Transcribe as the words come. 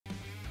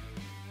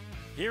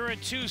Here in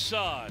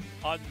Tucson,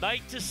 a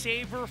night to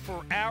savor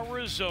for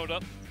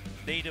Arizona.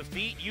 They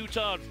defeat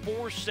Utah in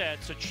 4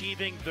 sets,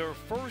 achieving their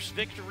first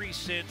victory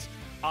since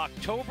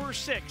October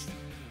 6th,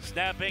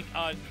 snapping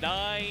a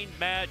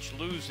 9-match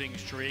losing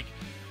streak.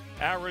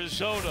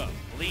 Arizona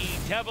leaned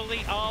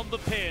heavily on the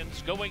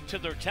pins, going to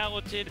their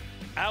talented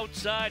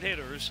outside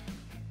hitters.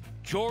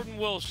 Jordan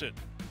Wilson,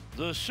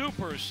 the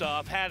super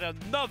sub, had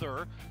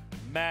another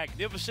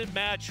magnificent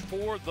match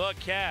for the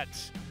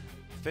Cats.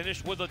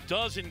 Finished with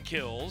 12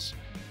 kills.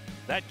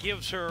 That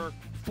gives her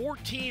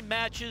 14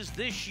 matches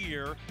this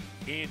year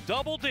in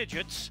double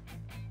digits,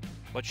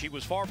 but she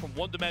was far from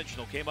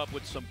one-dimensional. Came up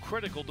with some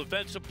critical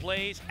defensive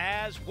plays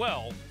as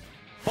well.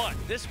 But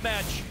this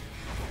match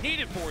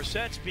needed 4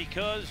 sets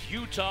because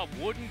Utah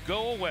wouldn't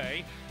go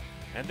away,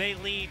 and they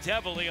leaned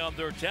heavily on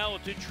their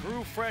talented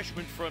true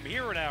freshman from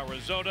here in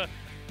Arizona,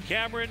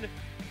 Cameron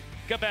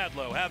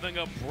Gabadlo, having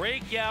a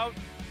breakout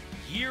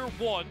year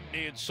 1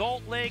 in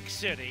Salt Lake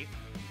City.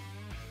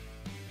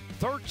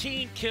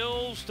 13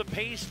 kills to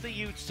pace the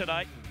Utes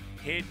tonight.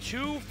 Hit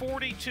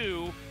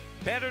 .242,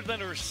 better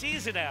than her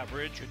season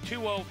average at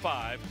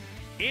 .205.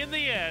 In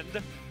the end,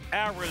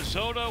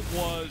 Arizona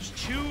was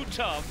too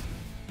tough,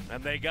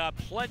 and they got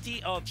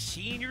plenty of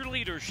senior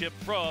leadership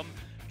from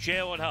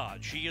Jaelyn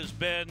Hodge. She has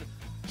been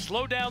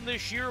slowed down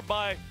this year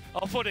by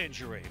a foot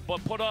injury,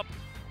 but put up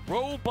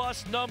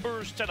robust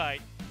numbers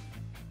tonight.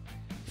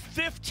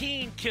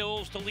 15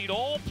 kills to lead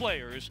all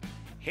players,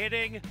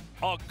 hitting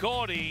a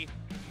gaudy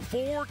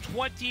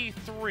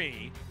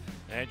 .423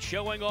 and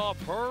showing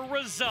off her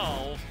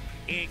resolve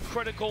in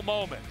critical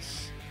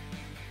moments.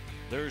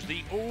 There's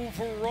the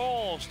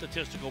overall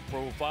statistical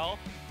profile,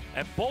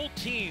 and both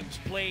teams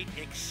played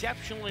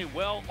exceptionally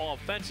well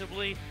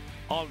offensively.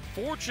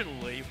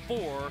 Unfortunately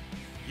for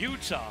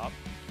Utah,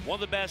 one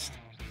of the best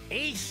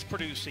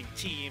ace-producing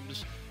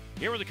teams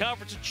here in the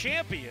Conference of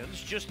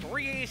Champions, just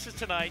 3 aces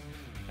tonight,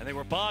 and they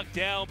were bogged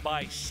down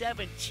by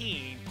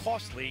 17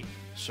 costly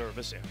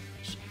service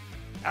errors.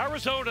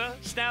 Arizona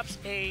snaps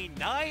a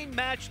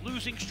 9-match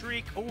losing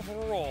streak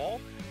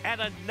overall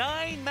and a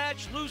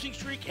 9-match losing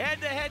streak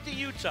head-to-head to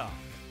Utah.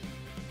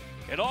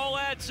 It all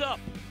adds up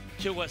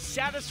to a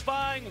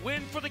satisfying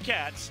win for the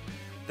Cats.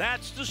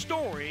 That's the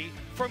story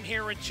from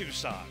here in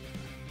Tucson.